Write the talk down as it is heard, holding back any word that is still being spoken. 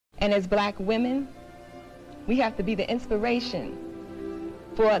And as black women, we have to be the inspiration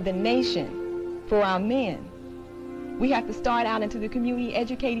for the nation, for our men. We have to start out into the community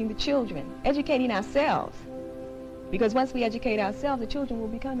educating the children, educating ourselves. Because once we educate ourselves, the children will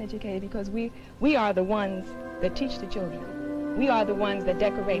become educated, because we are the ones that teach the children. We are the ones that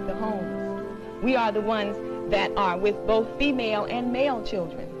decorate the homes. We are the ones that are with both female and male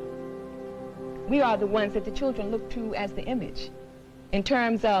children. We are the ones that the children look to as the image in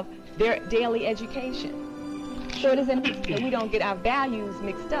terms of their daily education. So it is important that we don't get our values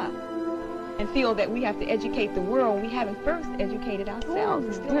mixed up and feel that we have to educate the world. We haven't first educated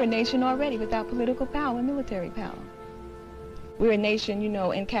ourselves. We're a nation already without political power and military power. We're a nation, you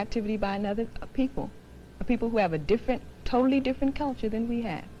know, in captivity by another people, a people who have a different, totally different culture than we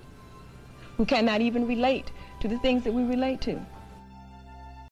have, who cannot even relate to the things that we relate to.